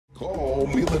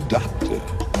call me the doctor.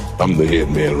 I'm the head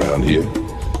man around here.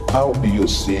 I'll be your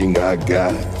seeing eye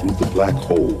guide through the black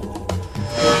hole.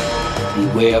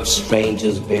 Beware of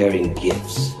strangers bearing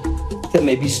gifts. There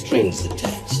may be strings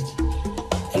attached.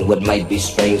 And what might be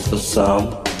strange for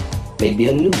some may be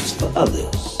a noose for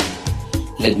others.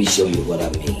 Let me show you what I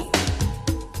mean.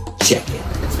 Check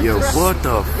it. Yo, what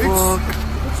the fuck?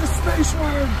 It's a space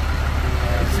word.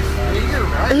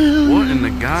 What in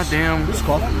the goddamn? Who's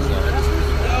calling?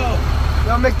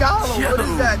 Yo, McDonald, what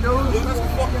is that, dude? That's the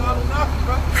fucking Anunnaki,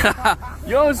 bro.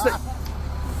 Yo,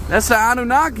 that's the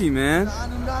Anunnaki, man.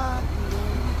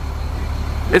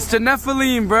 It's the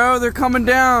Nephilim, bro. They're coming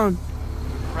down.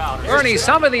 Ernie,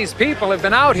 some of these people have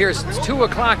been out here since 2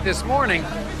 o'clock this morning,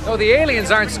 though the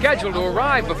aliens aren't scheduled to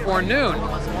arrive before noon.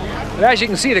 But as you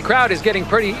can see, the crowd is getting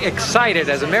pretty excited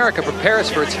as America prepares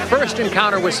for its first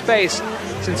encounter with space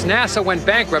since NASA went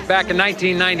bankrupt back in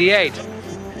 1998.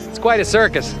 It's quite a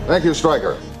circus. Thank you,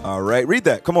 Stryker. All right, read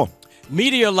that. Come on.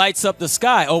 Meteor lights up the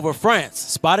sky over France,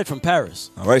 spotted from Paris.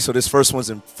 All right, so this first one's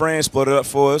in France. Split it up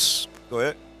for us. Go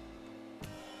ahead.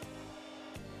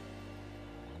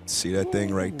 See that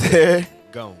thing right there?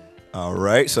 Go. All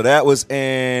right, so that was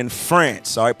in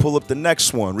France. All right, pull up the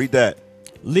next one. Read that.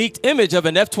 Leaked image of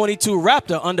an F-22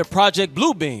 Raptor under Project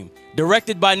Bluebeam,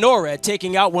 directed by NORAD,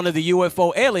 taking out one of the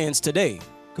UFO aliens today.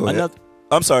 Go ahead.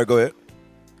 I'm sorry, go ahead.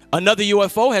 Another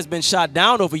UFO has been shot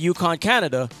down over Yukon,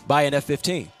 Canada by an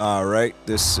F-15. All right,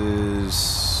 this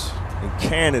is in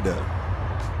Canada.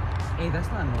 Hey, that's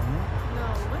not normal.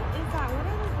 No, what is that? What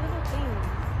are those little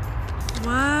things?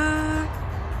 What?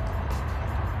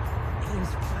 Hey,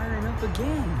 it's firing up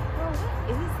again. Bro,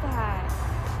 what is that?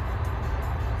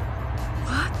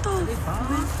 What the fuck?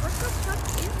 What the fuck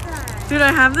is that? Dude,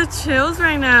 I have the chills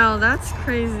right now. That's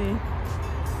crazy.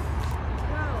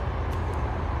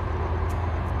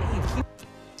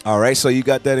 All right, so you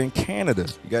got that in Canada.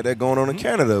 You got that going on in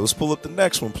Canada. Let's pull up the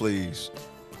next one, please.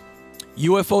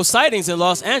 UFO sightings in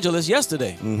Los Angeles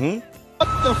yesterday. Mm-hmm.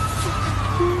 What the fuck?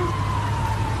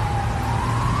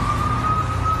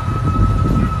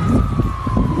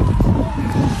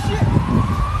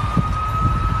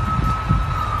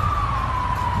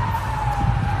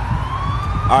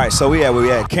 All right, so we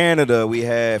had Canada, we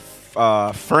had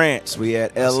France, we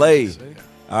had LA.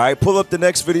 All right, pull up the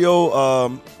next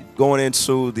video going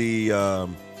into the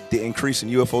increase in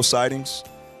UFO sightings.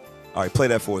 All right, play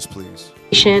that for us, please.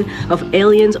 Of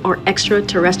aliens or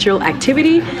extraterrestrial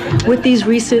activity with these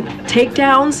recent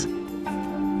takedowns.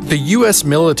 The U.S.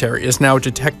 military is now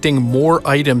detecting more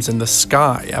items in the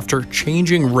sky after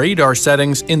changing radar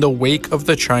settings in the wake of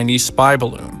the Chinese spy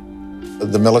balloon.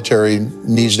 The military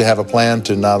needs to have a plan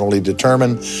to not only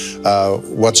determine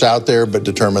what's out there, but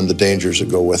determine the dangers that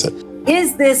go with it.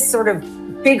 Is this sort of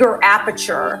bigger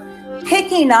aperture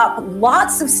picking up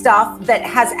lots of stuff that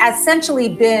has essentially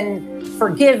been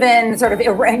forgiven, sort of,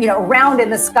 around in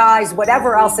the skies,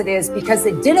 whatever else it is, because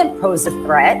it didn't pose a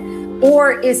threat?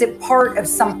 Or is it part of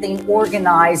something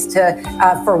organized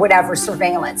for whatever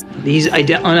surveillance? These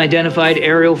unidentified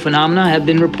aerial phenomena have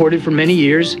been reported for many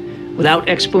years without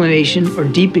explanation or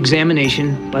deep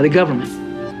examination by the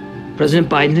government. President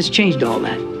Biden has changed all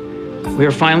that. We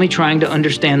are finally trying to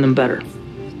understand them better.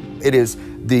 It is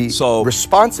the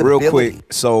responsibility. Real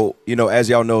quick, so as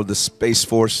y'all know, the Space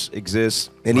Force exists,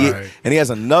 and he has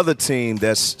another team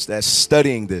that's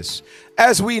studying this.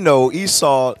 As we know,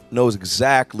 Esau knows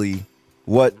exactly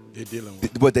what they're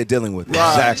dealing with.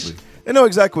 Right. Exactly, they know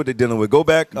exactly what they're dealing with. Go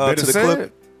back to the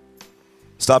clip.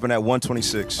 Stopping at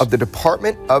 126. Of the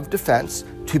Department of Defense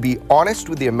to be honest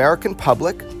with the American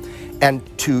public and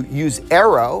to use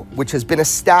Arrow, which has been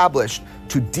established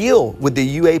to deal with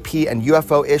the UAP and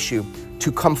UFO issue,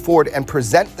 to come forward and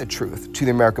present the truth to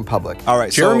the American public. All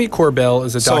right, Jeremy Corbell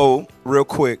is a So, real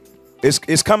quick,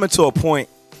 it's coming to a point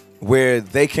where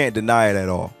they can't deny it at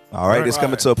all. All right, it's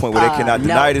coming to a point where they cannot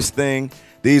deny this thing.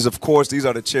 These, of course, these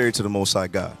are the cherry to the Most High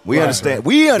God. We understand.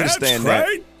 We understand that.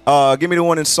 Give me the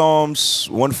one in Psalms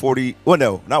 140. Well,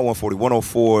 no, not 140.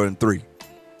 104 and 3.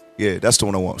 Yeah, that's the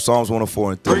one I want. Psalms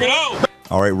 104 and 3. Bring it on.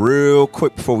 All right, real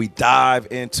quick before we dive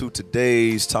into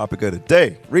today's topic of the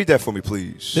day. Read that for me,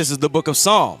 please. This is the book of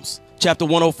Psalms, chapter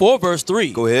 104, verse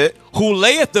 3. Go ahead. Who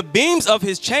layeth the beams of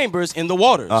his chambers in the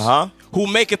waters. Who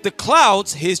maketh the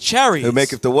clouds his chariots. Who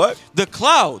maketh the what? The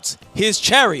clouds his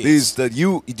chariots. These the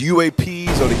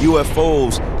UAPs or the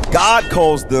UFOs. God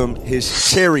calls them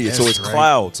his chariots or his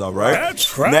clouds. All right.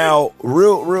 That's right. Now,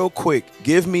 real quick,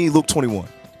 give me Luke 21.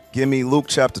 Give me Luke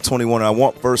chapter 21. And I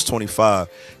want verse 25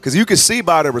 because you can see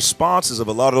by the responses of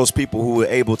a lot of those people who were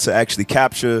able to actually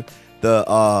capture the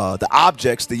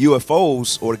objects, the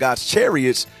UFOs or God's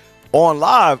chariots on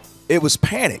live.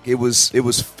 panic. It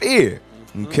was fear.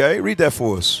 Okay, read that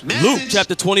for us. Luke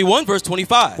chapter 21, verse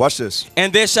 25. Watch this.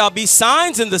 And there shall be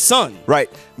signs in the sun. Right,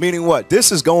 meaning what?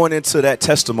 This is going into that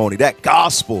testimony, that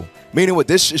gospel. Meaning what?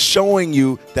 This is showing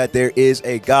you that there is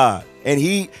a God. And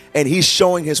he's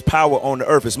showing his power on the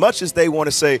earth. As much as they want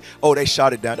to say, oh, they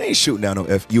shot it down. They ain't shooting down no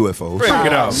UFOs. Bring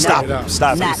it out. Stop it.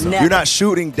 Stop it. You're not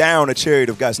shooting down a chariot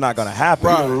of God. It's not going to happen.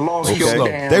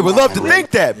 Okay? They would love to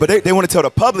think that, but they want to tell the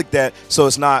public that so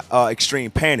it's not extreme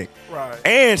panic. Right.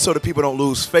 And so that people don't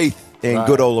lose faith in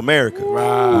good old America.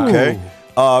 Right.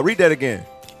 Okay? Read that again.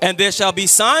 And there shall be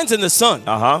signs in the sun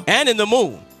and in the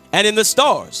moon and in the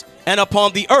stars and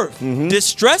upon the earth,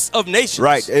 distress of nations.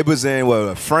 Right. It was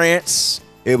in France.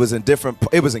 It was in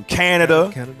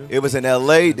Canada. It was in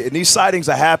LA. And these sightings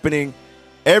are happening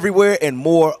everywhere and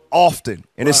more often.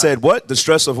 And it said what?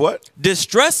 Distress of what?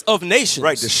 Distress of nations.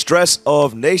 Right. Distress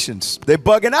of nations. They're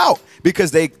bugging out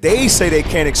because they say they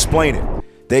can't explain it.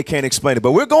 They can't explain it.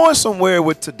 But we're going somewhere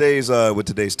with today's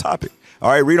topic.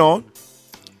 All right, read on.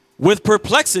 With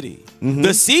perplexity,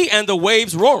 the sea and the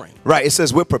waves roaring. Right, it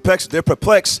says with perplexity. They're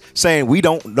perplexed, saying we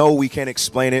don't know, we can't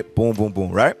explain it. Boom, boom,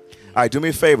 boom, right? All right, do me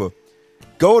a favor.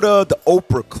 Go to the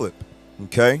Oprah clip,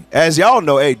 okay? As y'all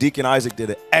know, hey, Deacon Isaac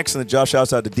did an excellent job.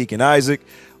 Shouts out to Deacon Isaac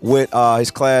with his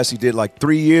class he did like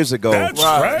 3 years ago. That's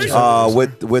right.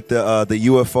 With the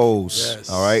UFOs, yes.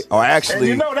 all right? Or actually,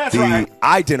 you know that's the right.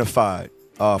 identified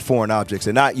foreign objects.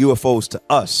 They're not UFOs to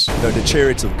us. They're the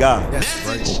chariots of God. That's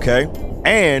right. Okay?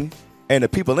 And the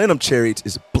people in them chariots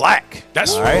is black.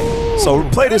 That's all right. So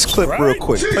play this clip real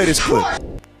quick. Play this clip.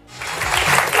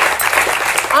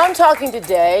 I'm talking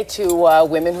today to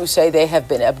women who say they have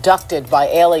been abducted by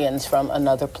aliens from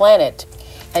another planet.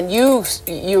 And you're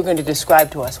going to describe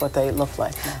to us what they look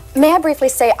like now. May I briefly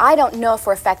say, I don't know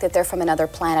for a fact that they're from another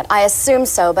planet. I assume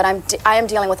so, but I am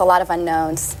dealing with a lot of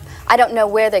unknowns. I don't know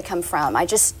where they come from. I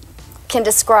just can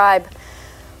describe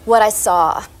what I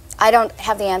saw. I don't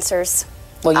have the answers.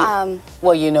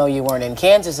 Well, you know you weren't in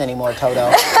Kansas anymore,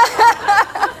 Toto.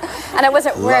 And I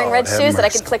wasn't wearing red shoes that I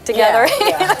could click together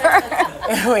either.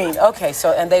 I mean, okay,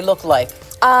 so, and they look like?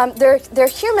 They're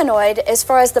humanoid as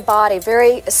far as the body,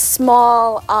 very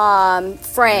small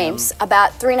frames,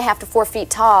 about 3.5 to 4 feet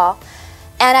tall.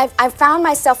 And I found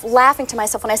myself laughing to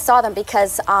myself when I saw them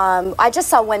because I just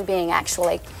saw one being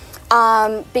actually.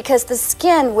 Because the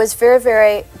skin was very,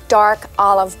 very dark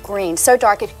olive green, so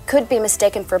dark it could be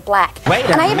mistaken for black.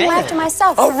 And I even laughed to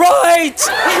myself. All right!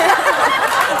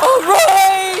 All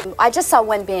right! I just saw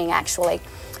one being actually.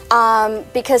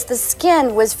 Because the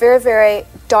skin was very, very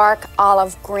dark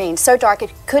olive green, so dark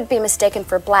it could be mistaken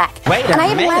for black. And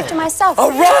I even laughed to myself.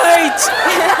 All right!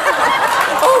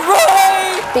 All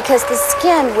right! Because the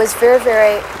skin was very,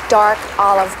 very dark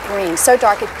olive green, so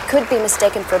dark it could be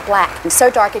mistaken for black. And so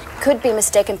dark it could be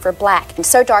mistaken for black. And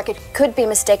so dark it could be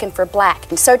mistaken for black.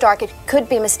 And so dark it could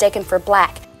be mistaken for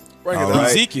black.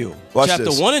 Ezekiel, Watch chapter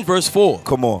this. 1 and verse 4.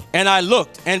 Come on. And I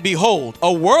looked, and behold,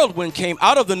 a whirlwind came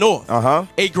out of the north,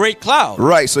 a great cloud.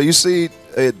 Right, so you see,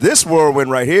 this whirlwind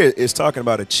right here is talking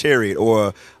about a chariot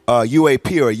or a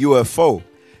UAP or a UFO.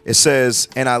 It says,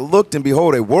 and I looked, and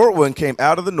behold, a whirlwind came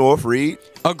out of the north, read.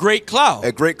 A great cloud.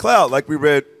 A great cloud, like we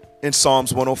read in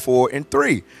Psalms 104 and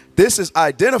 3. This is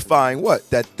identifying what?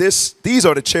 That these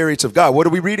are the chariots of God. What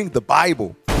are we reading? The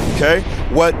Bible. Okay,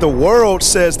 what the world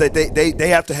says that they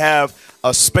have to have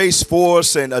a space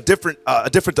force and a different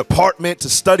department to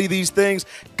study these things.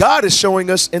 God is showing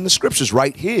us in the scriptures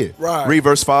right here. Right. Read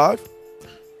verse 5.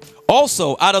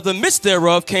 Also, out of the midst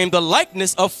thereof came the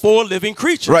likeness of 4 living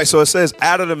creatures. Right, so it says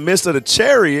out of the midst of the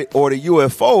chariot or the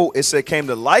UFO, it said came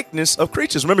the likeness of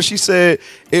creatures. Remember, she said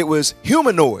it was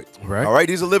humanoid. Right. All right,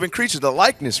 these are living creatures, the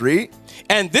likeness, read.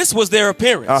 And this was their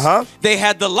appearance. They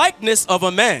had the likeness of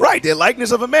a man. Right, the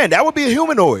likeness of a man. That would be a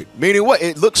humanoid. Meaning what?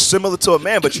 It looks similar to a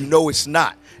man, but you know it's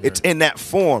not. It's in that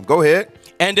form. Go ahead.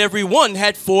 And every one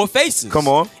had 4 faces. Come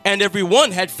on. And every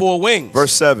one had 4 wings.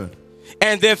 Verse 7.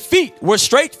 And their feet were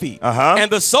straight feet. And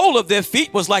the sole of their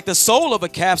feet was like the sole of a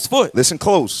calf's foot. Listen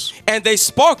close. And they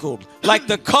sparkled like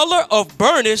the color of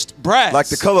burnished brass. Like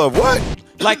the color of what?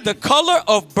 Like the color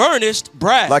of burnished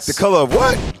brass. Like the color of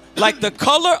what? Like the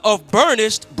color of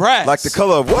burnished brass. Like the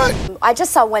color of what? I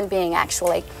just saw one being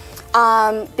actually.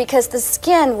 Because the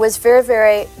skin was very,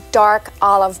 very dark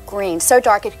olive green, so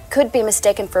dark it could be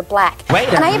mistaken for black.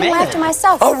 And I even laughed to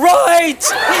myself. All right!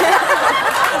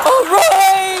 All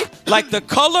right! Like the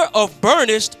color of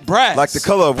burnished brass. Like the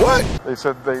color of what? They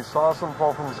said they saw something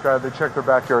fall from the sky. They checked their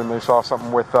backyard and they saw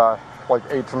something with like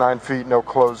 8 to 9 feet, no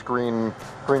clothes,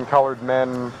 green-colored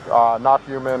men, not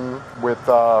human, with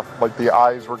like the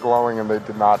eyes were glowing, and they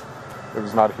did not It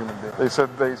was not a human being. They said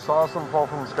they saw something fall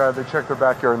from the sky. They checked their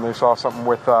backyard and they saw something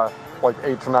with like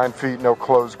 8 to 9 feet, no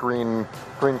clothes,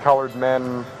 green-colored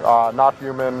men, not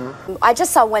human. I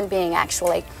just saw one being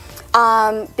actually,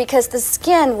 because the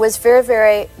skin was very,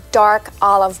 very dark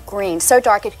olive green, so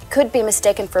dark it could be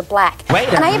mistaken for black.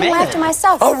 And I even laughed to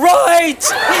myself. All right!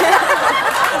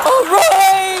 All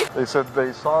right! They said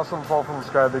they saw something fall from the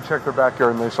sky. They checked their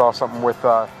backyard and they saw something with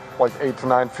like 8 to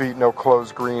 9 feet, no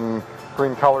clothes,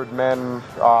 green-colored men,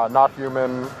 not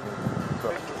human.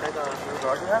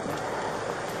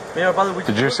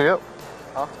 Did you see it?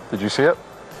 Huh? Did you see it?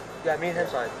 Yeah, me and him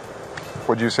saw it.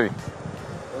 What'd you see? It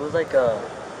was like a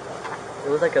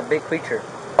big creature.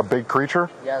 A big creature?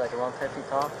 Yeah, like around 10 feet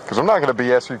tall. Because I'm not going to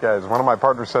BS you guys. One of my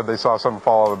partners said they saw something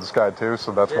fall out of the sky too,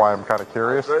 so that's why I'm kind of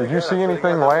curious. Did you see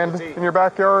anything land in your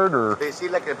backyard, or? They see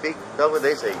like a big. That's what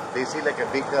they say. They see like a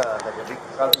big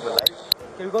something with lights.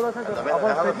 Can we go outside?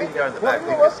 I have a big guy in the back. You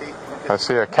can see. I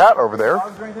see a cat over there. No,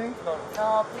 please, can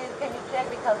you check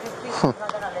because this police is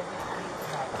not gonna let me.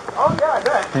 Oh yeah,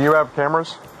 good. Do you have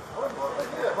cameras?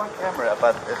 One camera,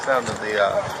 but it's down to the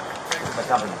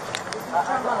company.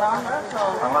 I'm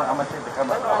gonna take the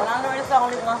camera. The landlord is the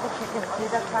only one who can see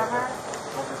the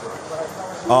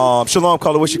camera. Shalom,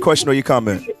 caller. What's your question or your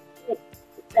comment?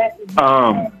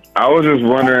 I was just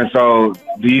wondering. So,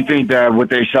 do you think that what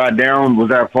they shot down was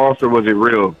that false or was it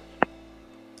real?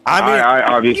 I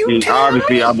obviously I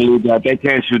believe that they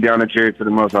can't shoot down a chariot to the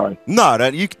Most High. No,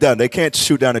 they can't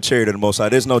shoot down a chariot to the Most High.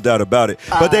 There's no doubt about it.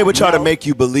 But they would try to make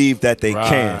you believe that they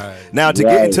can. Now, to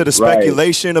get into the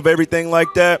speculation of everything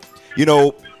like that, you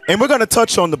know, and we're going to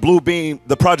touch on the Blue Beam,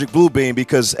 the Project Blue Beam,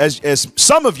 because as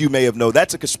some of you may have known,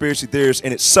 that's a conspiracy theorist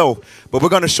in itself. But we're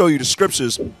going to show you the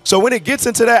scriptures. So when it gets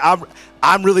into that,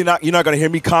 I'm really not. You're not going to hear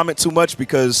me comment too much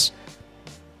because.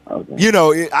 Okay. You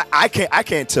know, I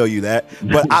can't tell you that,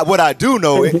 but what I do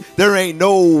know, there ain't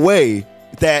no way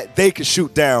that they can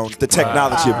shoot down the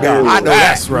technology of God. I know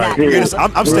that's right.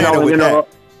 I'm standing with that.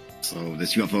 So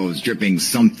this UFO is dripping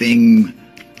something,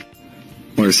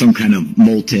 or some kind of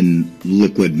molten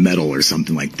liquid metal or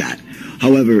something like that.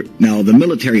 However, now the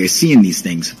military is seeing these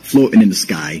things floating in the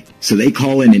sky, so they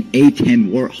call in an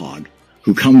A-10 Warthog,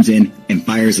 who comes in and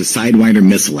fires a Sidewinder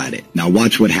missile at it. Now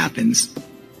watch what happens.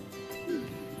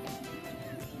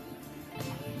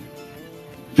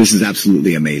 This is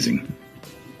absolutely amazing.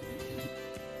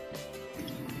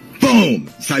 Boom!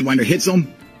 Sidewinder hits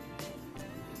him.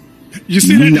 You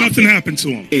see that? Nothing happened to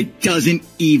him. It doesn't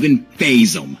even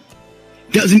phase him.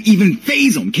 Doesn't even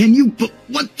phase him. Can you?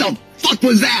 What the fuck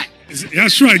was that?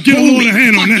 That's right. Get a load of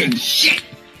hand on that. Shit!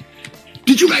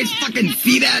 Did you guys fucking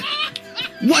see that?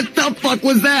 What the fuck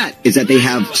was that? Is that they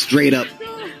have straight up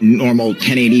normal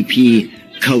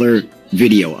 1080p color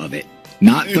video of it.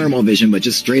 Not thermal vision, but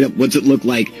just straight up, what's it look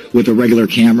like with a regular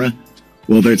camera?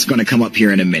 Well, it's going to come up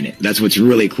here in a minute. That's what's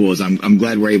really cool is I'm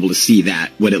glad we're able to see that,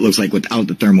 what it looks like without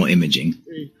the thermal imaging.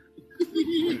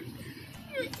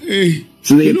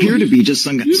 So they appear to be just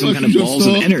some kind of balls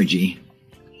of energy.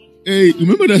 Hey,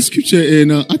 remember that scripture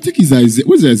in, I think it's Isaiah,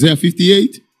 what's it, Isaiah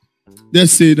 58? That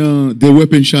said, the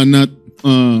weapon shall not,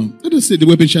 that does say the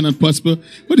weapon shall not prosper.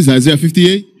 What is Isaiah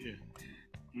 58?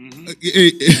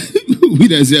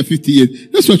 With Isaiah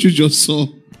 58, that's what you just saw.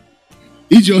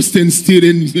 He just stands still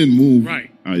and didn't move.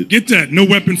 Right. Get that. No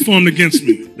weapon formed against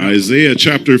me. Isaiah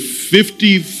chapter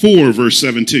 54, verse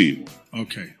 17.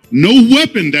 Okay. No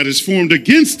weapon that is formed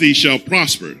against thee shall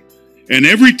prosper, and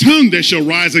every tongue that shall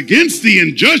rise against thee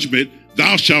in judgment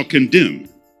thou shalt condemn.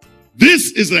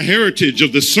 This is the heritage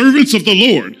of the servants of the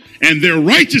Lord, and their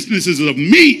righteousness is of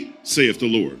me, saith the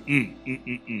Lord.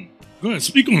 Go ahead,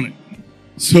 speak on it.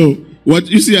 So, what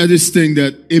you see at this thing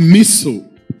that a missile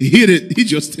hit it, he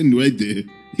just stand right there.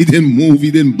 He didn't move,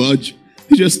 he didn't budge.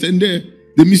 He just stand there.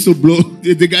 The missile blow.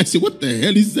 The guy said, "What the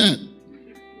hell is that?"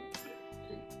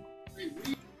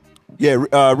 Yeah,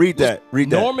 read that. Read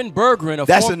that. Norman Berggren.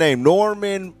 That's the name,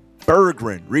 Norman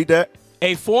Berggren. Read that.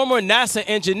 A former NASA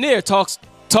engineer talks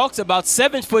about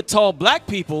 7-foot-tall black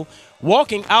people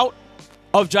walking out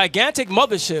of gigantic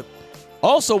mothership.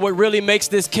 Also, what really makes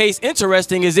this case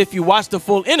interesting is if you watch the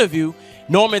full interview,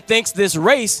 Norman thinks this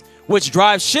race, which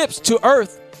drives ships to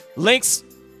Earth, links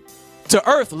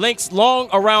long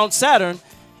around Saturn,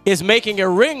 is making a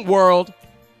ring world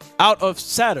out of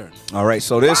Saturn. All right,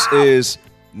 so this is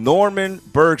Norman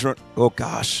Berggren. Oh,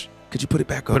 gosh. Could you put it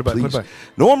back up, please? Put it back.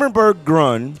 Norman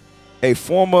Berggren, a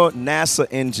former NASA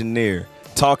engineer,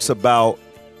 talks about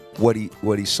what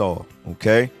he saw,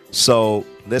 okay? So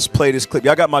let's play this clip.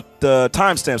 Y'all got my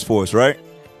timestamps for us, right?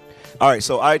 All right,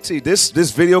 so IT,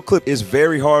 this video clip is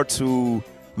very hard to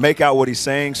make out what he's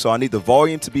saying, so I need the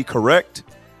volume to be correct.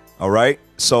 All right.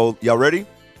 So y'all ready?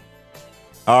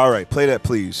 All right. Play that,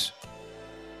 please.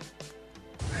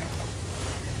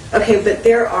 Okay, but if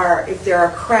there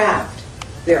are craft,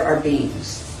 there are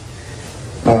beings.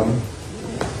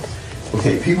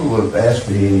 Okay, people have asked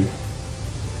me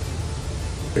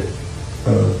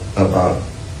about,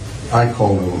 I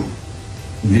call them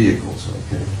vehicles,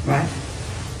 okay? Right.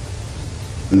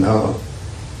 Now,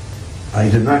 I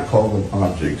did not call them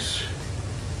objects.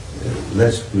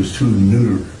 That was too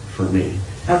neuter for me.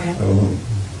 Okay.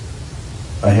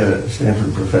 I had a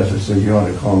Stanford professor say you ought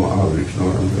to call them objects.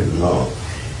 No.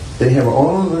 They have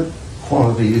all of the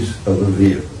qualities of a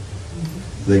vehicle.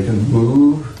 They can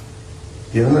move.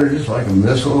 You know, they're just like a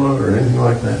missile or anything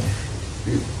like that.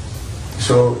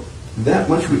 So that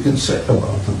much we can say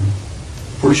about them,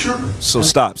 for sure. So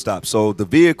stop. So the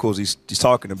vehicles he's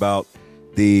talking about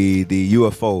the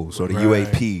UFOs or the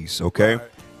UAPs. Okay. Right.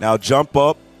 Now jump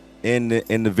up in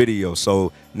the video.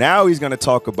 So now he's going to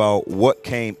talk about what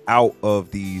came out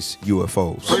of these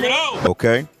UFOs. Bring it out.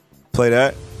 Okay. Play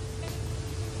that.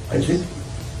 I think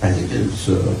it's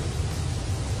the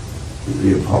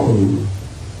Apollo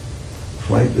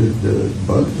flight that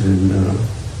Bugs and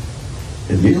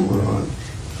Neil were on.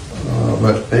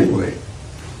 But anyway,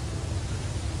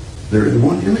 there is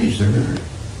one image there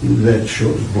that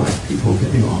shows black people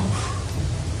getting off.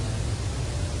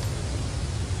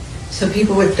 So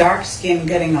people with dark skin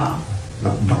getting off.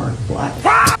 Not dark black.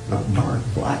 Not dark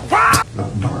black.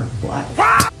 Not dark black.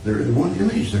 There is one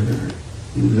image there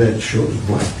that shows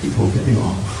black people getting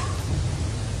off.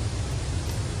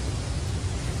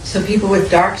 So people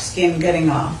with dark skin getting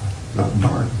off. Not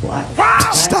dark black.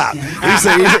 Stop.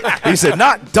 He said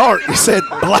not dark. He said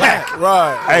black.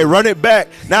 Right. Hey, run it back.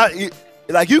 Now,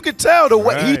 like you can tell the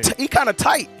way he kind of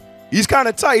tight. He's kind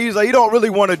of tight. He's like, you don't really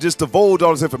want to just divulge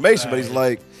all this information, but he's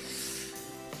like,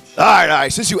 all right.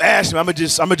 Since you asked me, I'm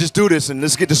gonna just do this and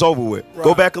let's get this over with. Right.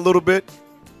 Go back a little bit.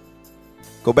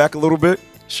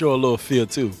 Show a little feel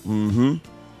too. Mm-hmm.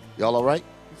 Y'all all right?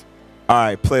 All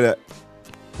right, play that.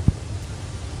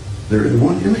 There is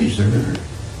one image there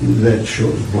that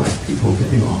shows black people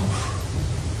getting off.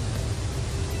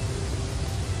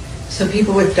 So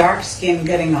people with dark skin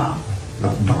getting off.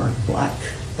 Not dark, black.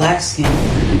 Black skin.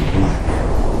 Black.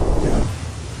 Yeah.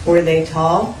 Were they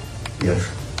tall? Yes.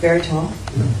 Very tall?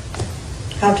 Yeah.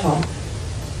 How tall?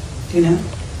 Do you know?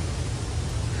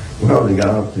 Well, they got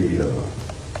out the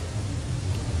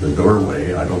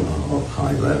doorway. I don't know how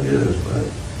high that is, but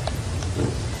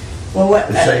well,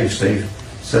 what? Say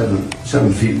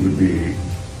 7 feet would be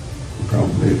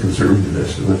probably a conservative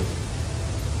estimate.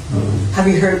 Have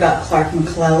you heard about Clark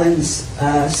McClellan's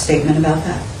statement about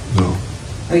that? No.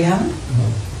 Oh, you haven't? No.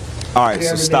 All right,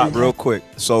 so stop real quick.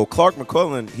 So Clark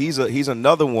McClellan, he's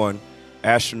another one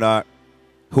astronaut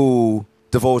who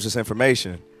divulged this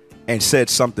information and said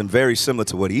something very similar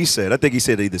to what he said. I think he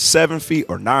said either 7 feet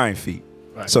or 9 feet.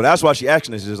 Right. So that's why she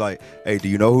asking us, is like, hey, do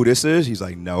you know who this is? He's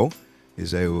like, no.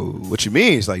 He's like, well, what you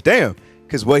mean? He's like, damn.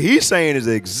 Because what he's saying is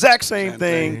the exact same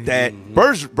thing that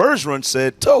Bergeron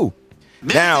said too.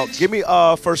 Now, give me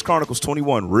 1 Chronicles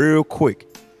 21 real quick.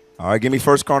 All right, give me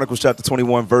 1 Chronicles chapter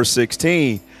 21, verse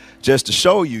 16, just to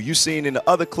show you. You seen in the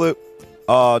other clip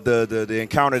the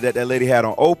encounter that lady had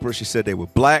on Oprah. She said they were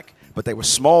black, but they were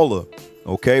smaller.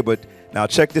 Okay, but now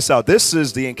check this out. This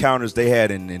is the encounters they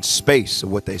had in space of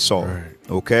what they saw. Right.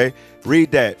 Okay,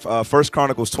 read that. 1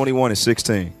 Chronicles 21 and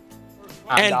 16.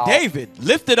 And David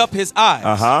lifted up his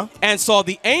eyes and saw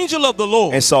the angel of the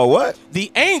Lord. And saw what? The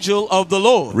angel of the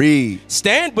Lord. Read.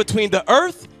 Stand between the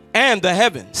earth and the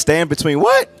heavens. Stand between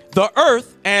what? The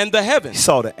earth and the heavens. He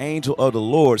saw the angel of the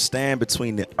Lord stand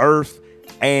between the earth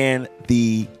and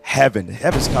the heaven. The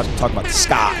heavens talking about the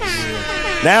skies.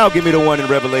 Now give me the one in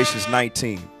Revelations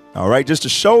 19. All right, just to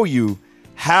show you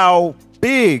how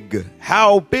big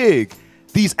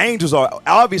these angels are.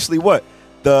 Obviously what?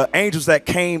 The angels that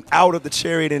came out of the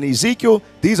chariot in Ezekiel,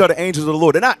 these are the angels of the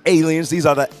Lord. They're not aliens. These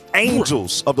are the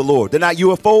angels of the Lord. They're not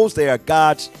UFOs. They are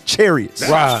God's chariots.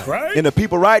 Right. And the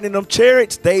people riding in them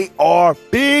chariots, they are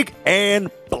big and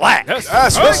black.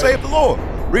 That's what save the Lord.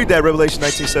 Read that, Revelation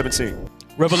 19:17.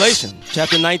 Revelation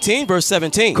chapter 19, verse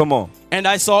 17. Come on. And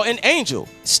I saw an angel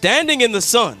standing in the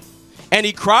sun, and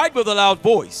he cried with a loud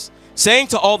voice, saying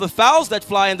to all the fowls that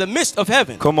fly in the midst of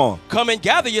heaven, come on, come and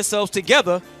gather yourselves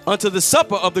together unto the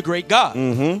supper of the great God,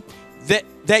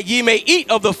 that ye may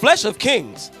eat of the flesh of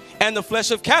kings and the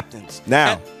flesh of captains.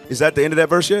 Now, is that the end of that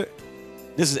verse yet?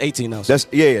 This is 18 now. That's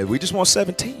yeah. We just want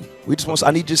 17.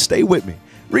 I need you to stay with me.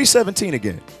 Read 17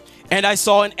 again. And I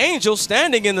saw an angel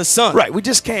standing in the sun. Right, we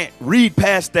just can't read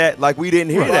past that like we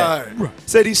didn't hear that. Right.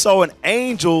 Said he saw an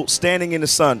angel standing in the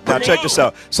sun. Now check this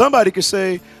out. Somebody could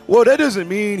say, well, that doesn't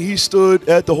mean he stood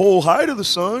at the whole height of the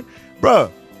sun. Bruh,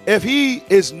 if he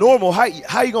is normal height,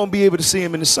 how you going to be able to see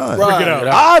him in the sun? Right.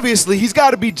 Obviously, he's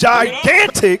got to be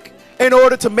gigantic in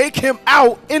order to make him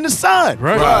out in the sun.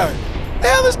 Right. The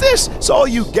hell is this? So all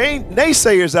you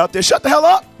naysayers out there, shut the hell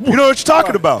up. You know what you're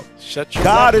talking about. Shut your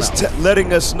God is mouth.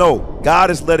 letting us know.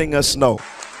 God is letting us know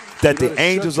that the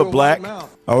angels are black.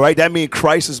 All right, that means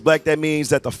Christ is black. That means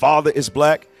that the Father is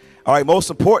black. All right, most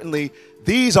importantly,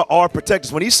 these are our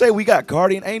protectors. When he say we got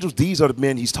guardian angels, these are the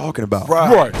men he's talking about.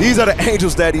 Right. These are the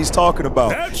angels that he's talking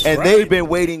about. They've been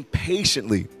waiting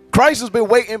patiently. Christ has been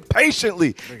waiting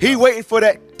patiently. He waiting for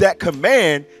that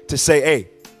command to say, hey,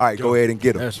 all right, go ahead and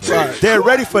get them. They're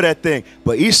ready for that thing.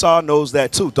 But Esau knows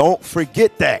that too. Don't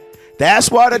forget that. That's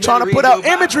why they're trying to put out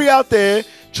imagery out there,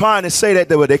 trying to say that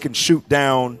they can shoot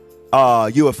down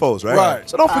UFOs, right?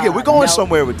 So don't forget, we're going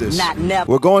somewhere with this.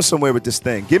 We're going somewhere with this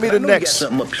thing. Give me the next.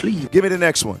 Give me the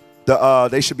next one.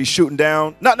 They should be shooting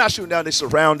down. Not shooting down. They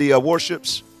surround the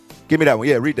warships. Give me that one.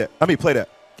 Yeah, read that. I mean, play that.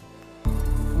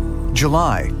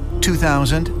 July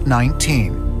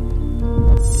 2019.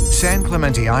 San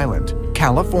Clemente Island,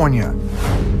 California.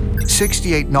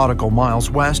 68 nautical miles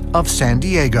west of San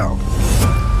Diego.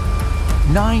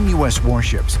 9 U.S.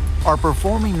 warships are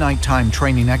performing nighttime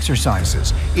training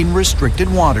exercises in restricted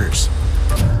waters.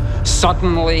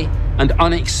 Suddenly and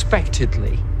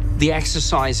unexpectedly, the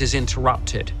exercise is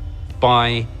interrupted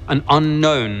by an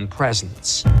unknown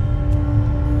presence.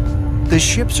 The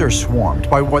ships are swarmed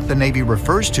by what the Navy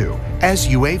refers to as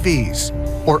UAVs,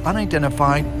 or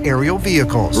unidentified aerial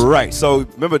vehicles. Right. So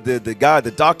remember the guy,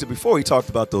 the doctor before, he talked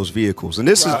about those vehicles, and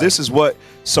this is what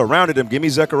surrounded them. Give me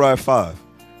Zechariah 5.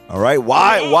 All right.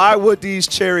 Why would these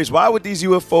chariots? Why would these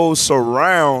UFOs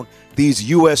surround these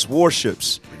U.S.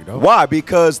 warships? Why?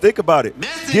 Because think about it.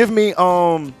 Give me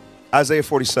Isaiah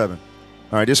 47.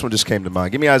 All right. This one just came to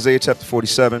mind. Give me Isaiah chapter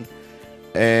 47,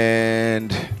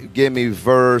 and give me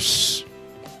verse.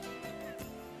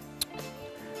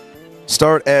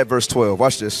 Start at verse 12.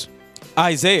 Watch this.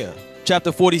 Isaiah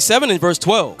chapter 47 and verse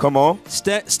 12. Come on.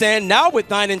 Stand now with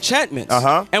thine enchantments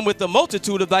and with the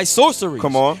multitude of thy sorceries.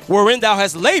 Come on. Wherein thou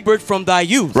hast labored from thy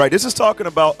youth. Right. This is talking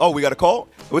about, oh, we got a call?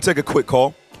 We'll take a quick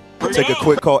call.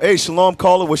 Hey, Shalom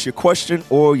caller, what's your question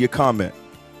or your comment?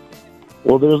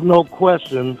 Well, there's no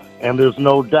question and there's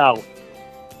no doubt.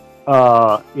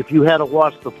 If you had to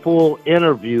watch the full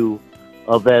interview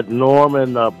of that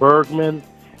Norman Bergman,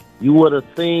 you would have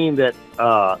seen that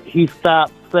he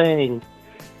stopped saying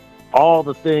all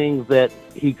the things that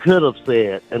he could have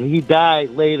said, and he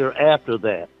died later after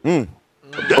that.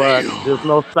 But there's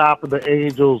no stopping the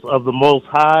angels of the Most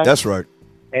High. That's right.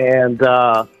 And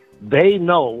they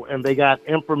know, and they got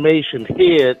information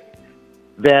hid,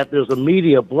 that there's a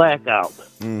media blackout.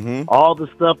 All the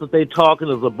stuff that they talking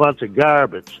is a bunch of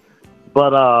garbage.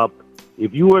 But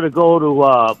if you were to go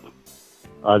to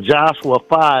Joshua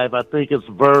 5, I think it's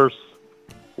verse,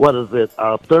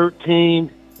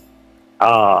 13,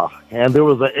 and there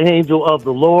was an angel of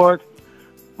the Lord.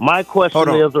 My question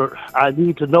is, I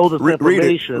need to know this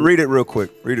information. Read it real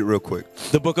quick.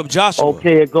 The book of Joshua.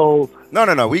 Okay, it goes.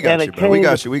 No, we got you, bro. We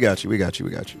got you.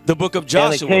 The book of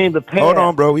Joshua. And it came to pass. Hold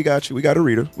on, bro. We got you. We got to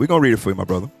read it. We're going to read it for you, my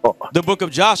brother. The book of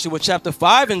Joshua, chapter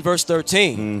 5 and verse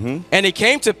 13. And it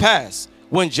came to pass,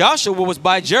 when Joshua was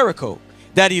by Jericho,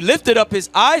 that he lifted up his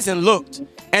eyes and looked,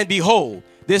 and behold,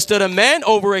 there stood a man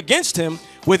over against him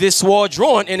with his sword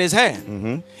drawn in his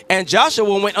hand. And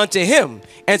Joshua went unto him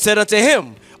and said unto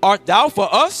him, art thou for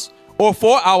us or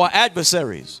for our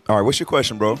adversaries? All right, what's your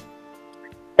question, bro?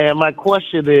 And my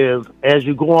question is, as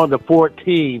you go on to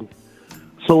 14,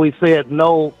 so he said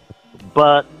no,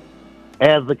 but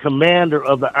as the commander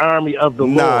of the army of the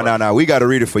Lord. No. We got to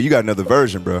read it for you. You got another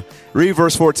version, bro. Read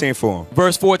verse 14 for him.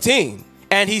 Verse 14.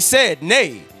 And he said,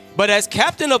 nay, but as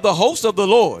captain of the host of the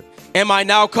Lord am I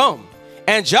now come.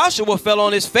 And Joshua fell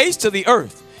on his face to the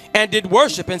earth and did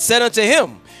worship and said unto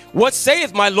him, what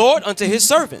saith my Lord unto his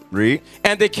servant? Read.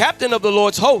 And the captain of the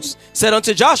Lord's host said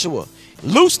unto Joshua,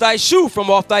 loose thy shoe from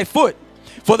off thy foot,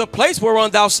 for the place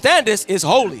whereon thou standest is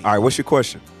holy. All right, what's your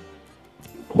question?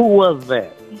 Who was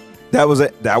that? That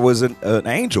was an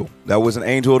angel. That was an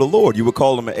angel of the Lord. You would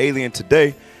call him an alien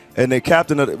today. And the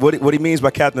captain of what he means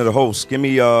by captain of the host. Give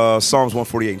me Psalms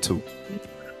 148 and 2,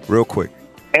 real quick.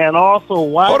 And also,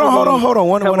 why? Hold on.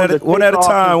 One at a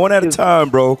time,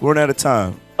 bro. One at a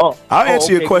time. I'll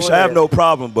answer your question. I have no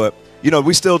problem, but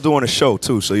we still doing a show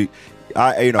too. So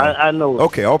I know. I know.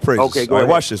 Okay, all praise. Okay, go ahead.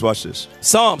 ahead. Watch this.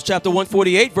 Psalms chapter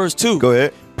 148 verse 2. Go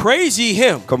ahead. Praise ye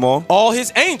him. Come on. All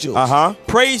his angels. Uh-huh.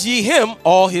 Praise ye him,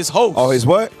 all his hosts. All his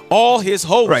what? All his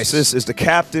hosts. Right. So this is the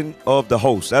captain of the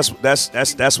host. That's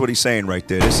what he's saying right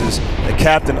there. This is the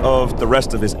captain of the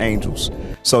rest of his angels.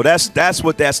 So that's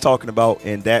what that's talking about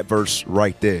in that verse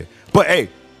right there. But hey,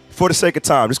 for the sake of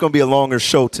time, it's gonna be a longer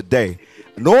show today.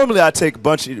 Normally I take a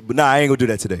bunch of, but I ain't gonna do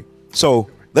that today.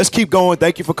 So let's keep going.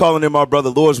 Thank you for calling in, my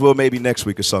brother. Lord's will, maybe next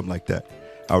week or something like that.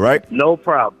 All right. No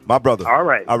problem. My brother. All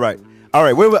right. All right. All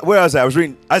right. Where was I? I was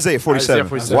reading Isaiah 47. Isaiah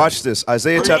 47. Watch this.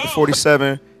 Isaiah chapter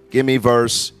 47. Give me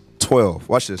verse 12.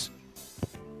 Watch this.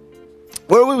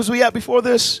 Where was we at before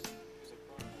this?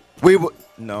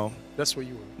 No. That's where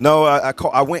you were. No,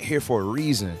 I went here for a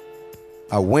reason.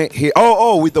 I went here.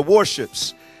 Oh, with the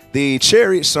warships. The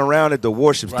chariots surrounded the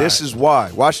warships. Right. This is why.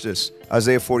 Watch this.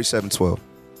 Isaiah 47:12.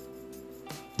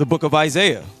 The book of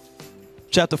Isaiah,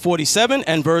 chapter 47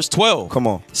 and verse 12. Come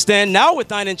on. Stand now with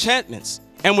thine enchantments,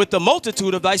 and with the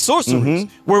multitude of thy sorceries,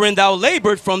 wherein thou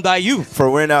labored from thy youth. For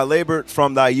wherein thou labored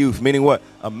from thy youth. Meaning what?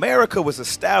 America was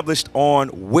established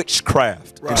on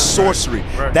witchcraft and sorcery.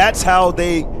 Right. That's how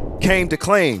they came to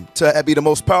claim to be the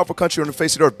most powerful country on the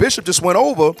face of the earth. Bishop just went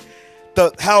over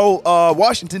how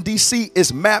Washington, D.C.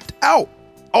 is mapped out.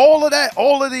 All of that,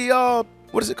 all of the,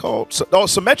 what is it called?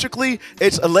 Symmetrically,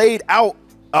 it's laid out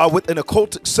with an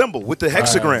occult symbol, with the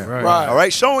hexagram. Right. All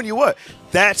right, showing you what?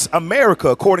 That's America,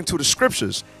 according to the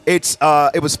scriptures. It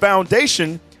was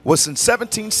foundation was in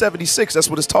 1776. That's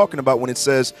what it's talking about when it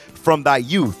says from thy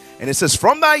youth. And it says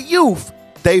from thy youth,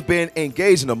 they've been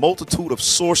engaged in a multitude of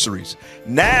sorceries.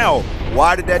 Now,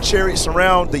 why did that chariot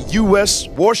surround the U.S.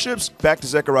 warships? Back to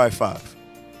Zechariah 5.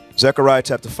 Zechariah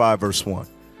chapter 5, verse 1.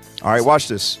 All right, watch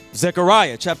this.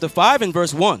 Zechariah chapter 5 and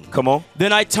verse 1. Come on.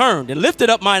 Then I turned and lifted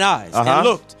up mine eyes and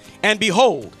looked, and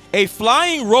behold, a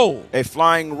flying roll. A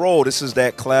flying roll. This is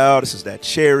that cloud. This is that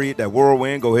chariot, that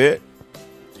whirlwind. Go ahead.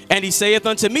 And he saith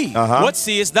unto me, What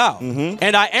seest thou?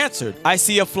 And I answered, I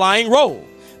see a flying roll.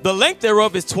 The length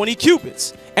thereof is 20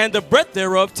 cubits, and the breadth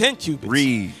thereof 10 cubits.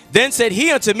 Read. Then said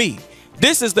he unto me,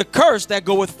 This is the curse that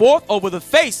goeth forth over the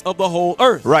face of the whole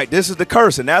earth. Right, this is the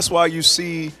curse, and that's why you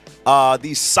see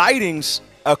these sightings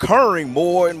occurring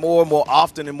more and more and more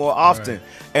often and more often. Right.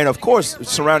 And of course,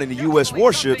 surrounding the U.S.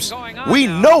 warships, we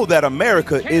know that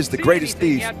America is the greatest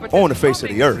thief on the face of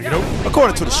the earth,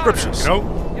 according to the scriptures. All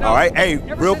right, hey,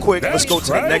 real quick, let's go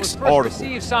to the next article.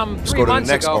 Let's go to the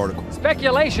next article.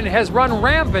 Speculation has run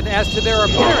rampant as to their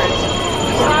appearance,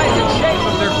 the size and shape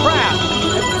of their craft.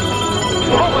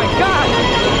 Oh my God!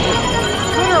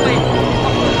 Literally, a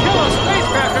flotilla of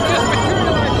spacecraft have just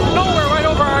materialized from nowhere right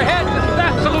over our heads. This is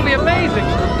absolutely amazing.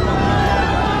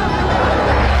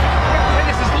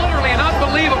 This is literally an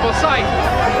unbelievable sight.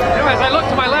 You know, as I look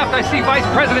to my left, I see Vice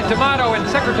President D'Amato and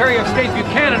Secretary of State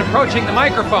Buchanan approaching the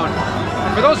microphone.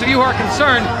 And for those of you who are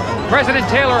concerned, President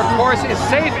Taylor, of course, is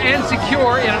safe and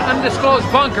secure in an undisclosed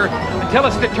bunker until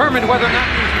it's determined whether or not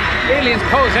these aliens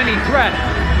pose any threat.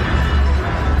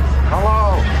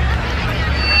 Hello.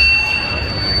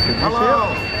 Did you see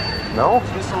it? No?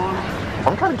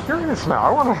 I'm kind of curious now.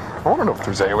 I want to know if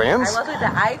there's aliens. I was with the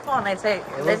iPhone. I say,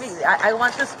 I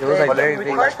want to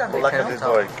record something.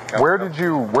 Where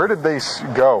did they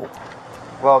go?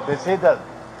 Well, they say that.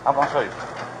 I'm going to show you.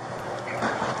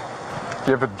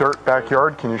 Do you have a dirt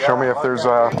backyard? Can you show me if there's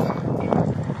a...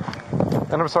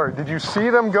 And I'm sorry, did you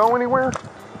see them go anywhere?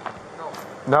 No.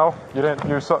 No? You didn't?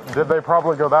 Did they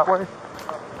probably go that way?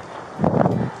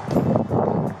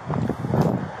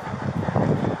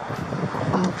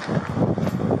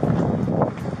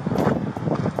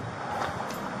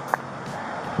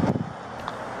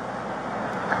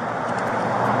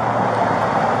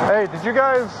 Hey, did you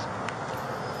guys...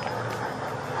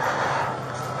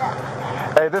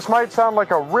 Hey, this might sound like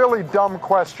a really dumb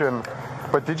question,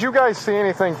 but did you guys see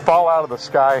anything fall out of the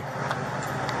sky?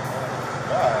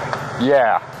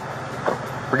 Yeah.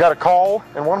 We got a call,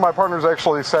 and one of my partners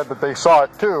actually said that they saw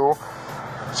it too.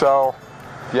 So,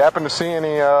 if you happen to see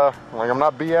any, like I'm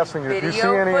not BSing you, if you see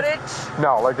any... footage?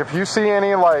 No, like if you see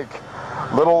any like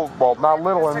little, well not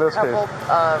little in this case.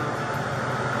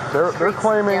 They're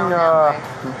claiming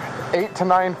 8 to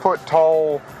 9 foot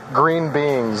tall green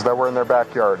beings that were in their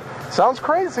backyard. Sounds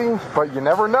crazy, but you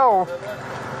never know.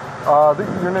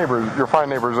 Your neighbors, your fine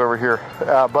neighbors over here.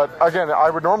 But again, I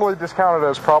would normally discount it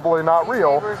as probably not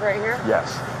real. Neighbors right here?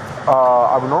 Yes.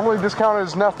 I would normally discount it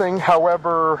as nothing.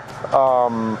 However,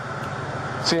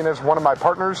 seeing as one of my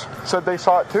partners said they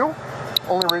saw it too,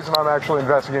 only reason I'm actually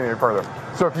investigating it further.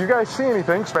 So if you guys see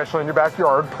anything, especially in your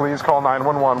backyard, please call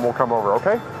 911. We'll come over,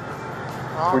 okay?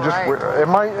 It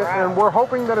might, and we're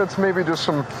hoping that it's maybe just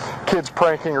some kids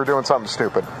pranking or doing something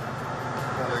stupid.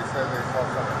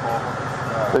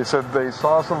 They said they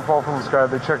saw something fall from the sky.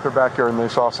 They checked their backyard and they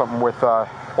saw something with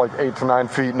like 8 to 9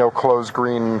 feet, no clothes,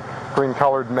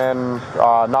 green-colored men,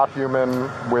 not human,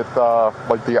 with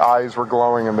like the eyes were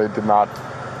glowing and they did not.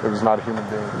 It was not a human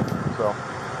being. So,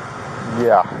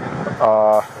 yeah.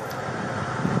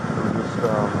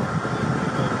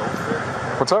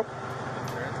 What's up?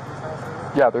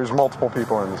 Yeah, there's multiple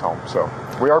people in this home. So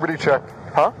we already checked.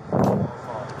 Huh?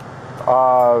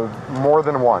 More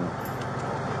than one.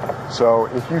 So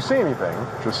if you see anything,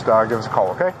 just give us a call,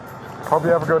 okay? Hope you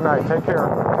have a good night. Take care.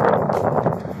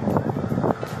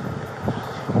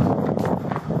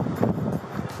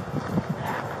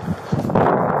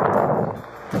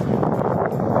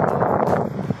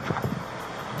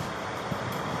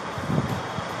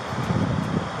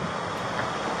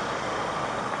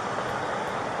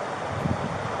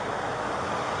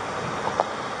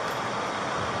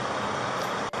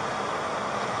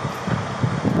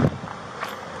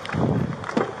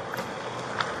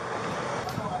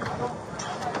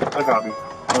 I got me.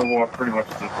 Well, pretty much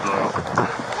just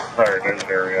entire desert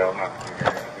area. I'm not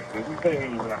figuring anything. We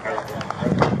can't even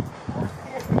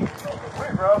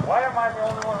Wait, bro. Why am I the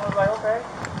only one who's like, okay?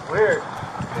 Weird.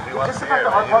 Just the fact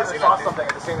that our partner saw something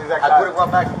at the same exact time. I couldn't walk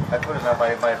back. I couldn't. My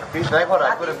feet back.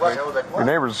 I couldn't walk. I was like, what? Your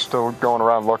neighbor's still going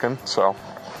around looking, so.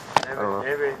 I don't know.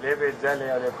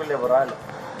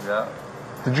 Yeah.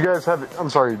 Did you guys have, I'm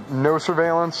sorry, no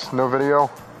surveillance, no video?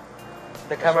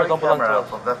 The cameras don't belong to us.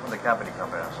 That's from the company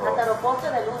camera. So, no, the post,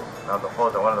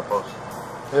 one of the posts.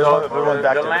 The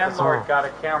landlord got a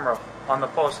camera on the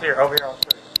post here, over here. I'll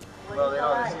show you. Well, they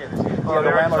don't see it. Yeah,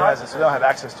 the landlord has it, so they don't have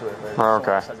access to it. But someone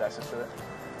else has access to it.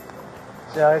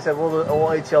 So yeah, like I said, we'll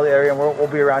ATL the area and we'll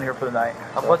be around here for the night.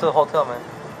 I'm going to the hotel, man.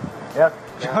 Yep.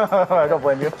 I don't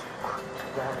blame you.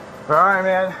 All right,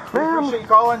 man. We appreciate you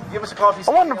calling. Give us a call if you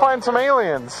see I wanted to find some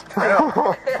aliens.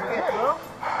 Well,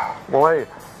 hey,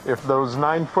 if those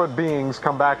 9-foot beings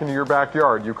come back into your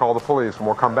backyard, you call the police and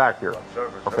we'll come back here.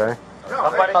 Okay?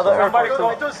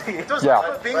 If those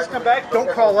things come back, don't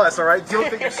call us, all right? Deal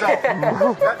with it yourself.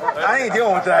 I ain't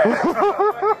dealing with that.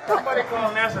 Somebody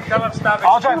call NASA, tell them stop it.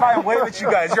 I'll drive by and wave at you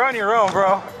guys. You're on your own,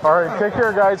 bro. All right, take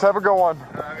care, guys. Have a good one.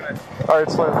 All right,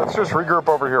 Slim, let's just regroup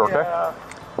over here, okay? Yeah.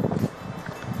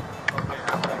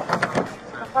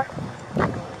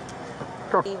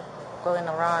 Keep going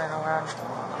around and around.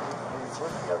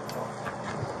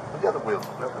 The other wheel,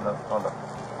 left in the Honda.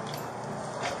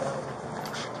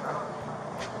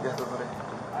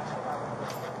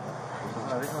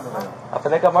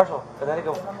 Marshall.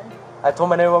 I told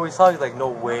my neighbor what we saw. He's like, no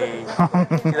way. He's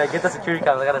like, get the security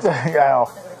cameras. I gotta see. Yeah, I know.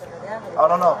 I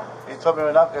don't know. He told me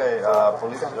enough,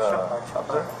 police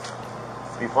officer.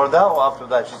 Before that or after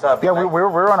that? She saw. Yeah, we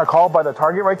were on a call by the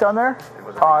Target right down there,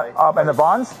 in the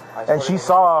Bonds, and she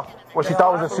saw what she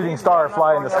thought was a shooting star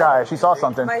fly in the sky. She saw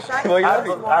something. I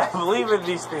believe in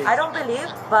these things. I don't believe,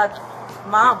 but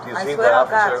Mom, I swear to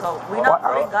God, so we're not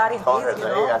putting God in this,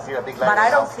 you know. But I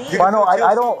don't see it. Well, no,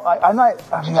 I'm not.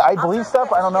 I mean, I believe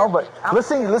stuff. I don't know, but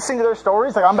listening to their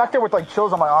stories, like I'm back there with like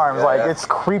chills on my arms. It's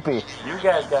creepy. You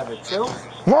guys got the chills?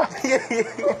 Yeah.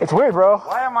 It's weird, bro.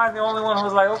 Why am I the only one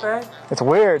who's like, okay? It's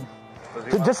weird.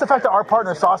 Just the fact that our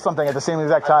partner saw something at the same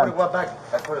exact time.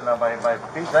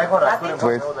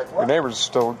 Your neighbor's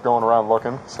still going around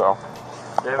looking, so.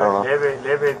 I don't know.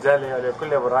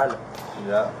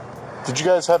 Yeah. Did you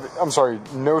guys have, I'm sorry,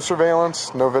 no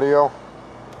surveillance, no video?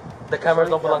 The cameras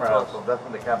don't belong to us. That's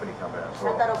from the company camera.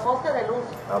 So, the post,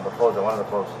 one of the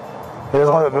posts. There's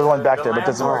one back there, but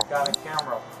there's more. Got a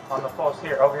camera on the post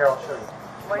here. Over here, I'll show you.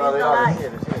 No, they don't see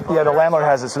it. Yeah, the landlord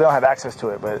has it, so they don't have access to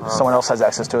it, but someone else has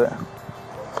access to it.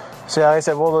 So yeah, like I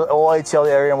said, we'll ATL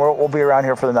the area and we'll be around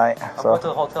here for the night. I'm going to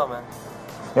the hotel, man.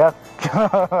 Yeah,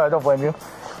 I don't blame you.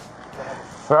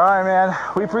 All right, man.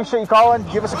 We appreciate you calling.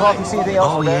 Give us a call if you see anything else.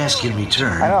 All we ask in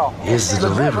return is the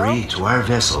delivery to our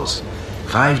vessels.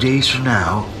 5 days from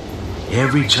now,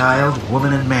 every child,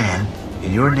 woman, and man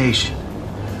in your nation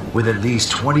with at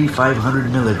least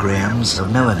 2,500 milligrams of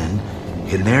melanin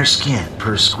in their skin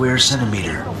per square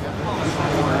centimeter.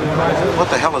 What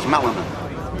the hell is melanin?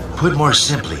 Put more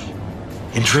simply,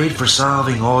 in trade for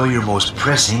solving all your most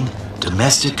pressing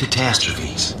domestic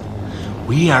catastrophes,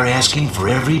 we are asking for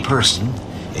every person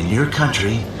in your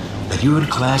country that you would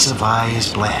classify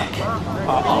as black.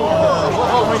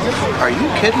 Are you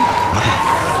kidding?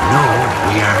 No,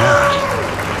 we are not.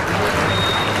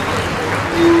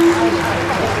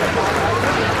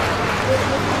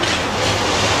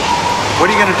 What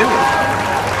are you going to do?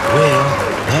 Well,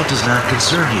 that does not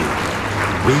concern you.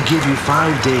 We give you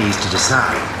 5 days to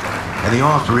decide, and the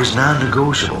offer is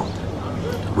non-negotiable.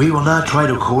 We will not try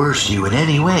to coerce you in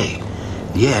any way,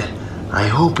 yet I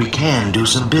hope we can do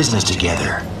some business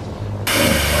together.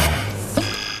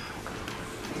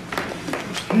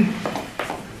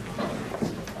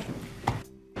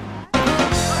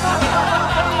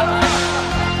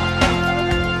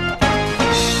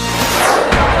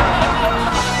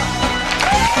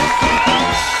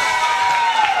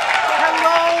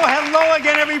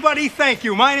 Everybody, thank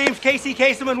you. My name's Casey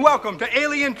Kasem, and welcome to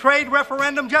Alien Trade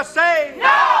Referendum. Just say no!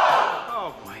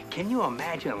 Oh boy, can you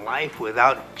imagine life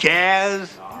without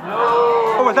jazz?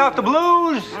 No. Or without the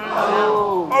blues?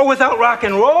 No. Or without rock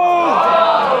and roll?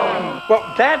 No.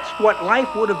 Well, that's what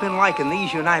life would have been like in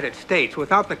these United States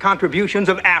without the contributions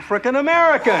of African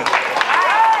Americans.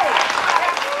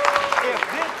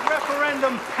 If this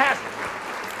referendum passes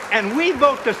and we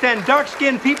vote to send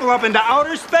dark-skinned people up into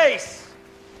outer space,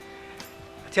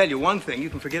 tell you one thing, you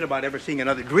can forget about ever seeing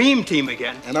another dream team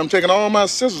again. And I'm taking all my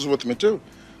scissors with me, too.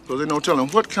 Because there's no telling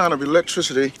what kind of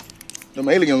electricity them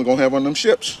aliens are going to have on them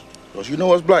ships. Because you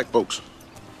know us black folks,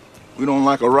 we don't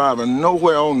like arriving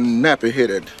nowhere all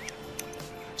nappy-headed.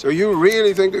 So you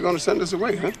really think they're going to send us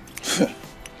away, huh?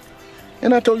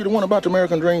 And I told you the one about the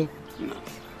American dream? No.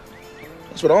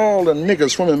 That's what all the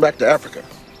niggas swimming back to Africa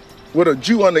with a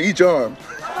Jew under each arm.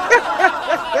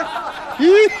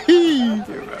 You're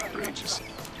outrageous.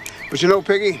 But you know,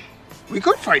 Piggy, we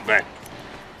could fight back.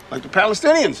 Like the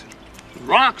Palestinians.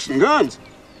 Rocks and guns.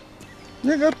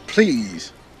 Nigga,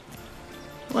 please.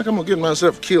 Like I'm gonna get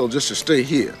myself killed just to stay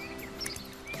here.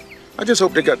 I just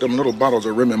hope they got them little bottles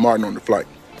of Remy Martin on the flight.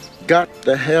 Got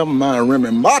to have my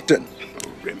Remy Martin. Oh,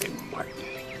 Remy Martin.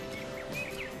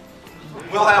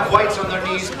 We'll have whites on their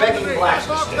knees begging blacks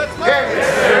to stay.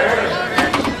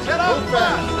 Get up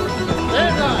fast.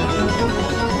 Stand on.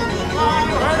 You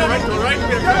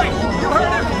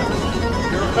heard him.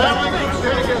 Your family needs to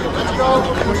stay together. Let's go.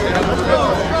 Let's go.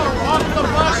 Off the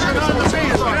bus and on the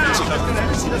seat.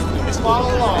 Just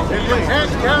follow along. If you can't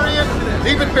carry it,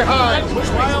 leave it behind. Push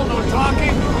wild, no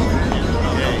talking.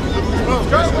 Let's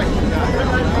go.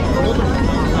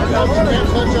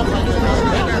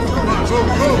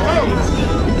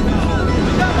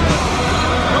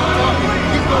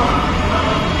 Keep going.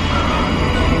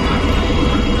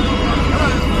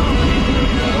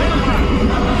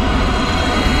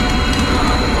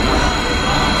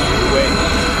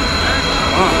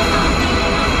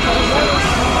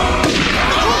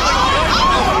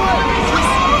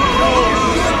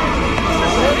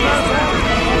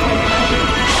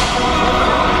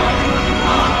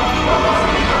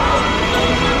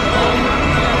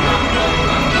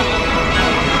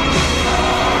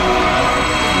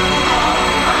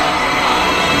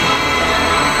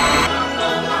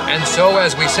 So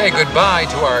as we say goodbye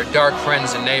to our dark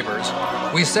friends and neighbors,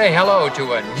 we say hello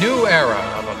to a new era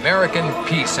of American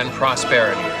peace and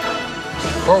prosperity.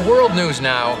 For World News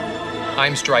Now,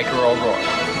 I'm Stryker O'Rourke.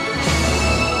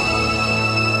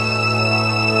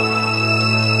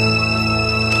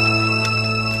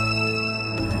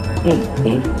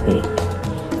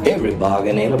 Every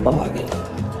bargain ain't a bargain.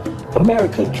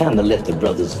 America kind of let the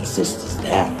brothers and sisters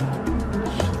down.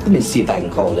 Let me see if I can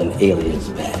call them aliens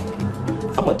back.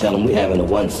 I'm gonna tell them we're having a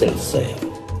 1-cent sale.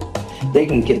 They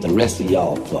can get the rest of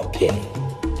y'all for a penny.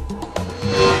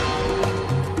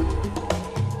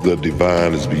 The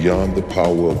divine is beyond the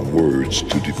power of words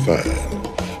to define.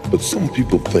 But some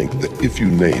people think that if you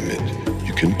name it,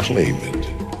 you can claim it.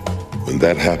 When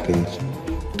that happens,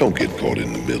 don't get caught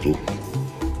in the middle.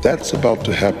 That's about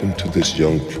to happen to this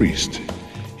young priest.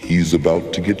 He's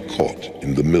about to get caught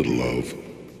in the middle of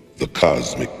the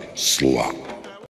cosmic slop.